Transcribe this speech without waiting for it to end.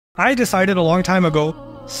I decided a long time ago,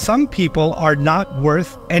 some people are not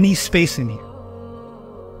worth any space in here.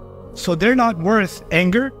 So they're not worth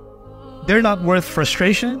anger. They're not worth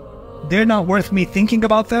frustration. They're not worth me thinking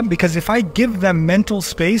about them, because if I give them mental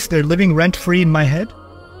space, they're living rent-free in my head.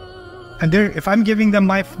 And if I'm giving them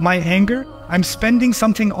my anger, I'm spending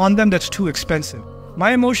something on them that's too expensive.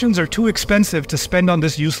 My emotions are too expensive to spend on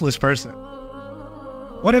this useless person.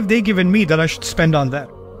 What have they given me that I should spend on them?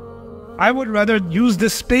 I would rather use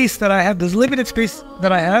this space that I have, this limited space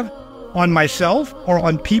that I have, on myself or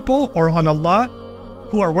on people or on Allah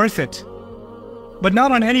who are worth it. But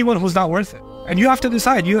not on anyone who's not worth it. And you have to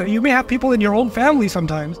decide. You may have people in your own family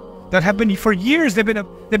sometimes that have been, for years, they've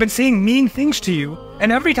been saying mean things to you.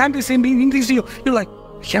 And every time they say mean things to you, you're like,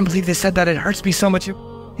 I can't believe they said that. It hurts me so much.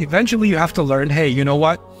 Eventually you have to learn, hey, you know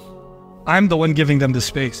what? I'm the one giving them the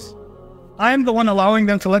space. I'm the one allowing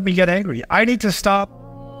them to let me get angry. I need to stop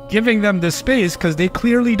giving them this space because they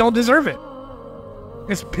clearly don't deserve it.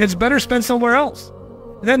 It's better spent somewhere else.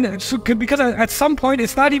 Because at some point,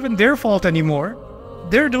 it's not even their fault anymore.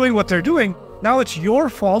 They're doing what they're doing. Now it's your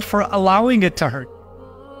fault for allowing it to hurt.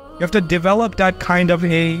 You have to develop that kind of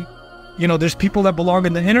there's people that belong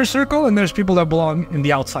in the inner circle and there's people that belong in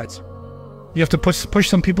the outside circle. You have to push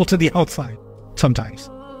some people to the outside sometimes.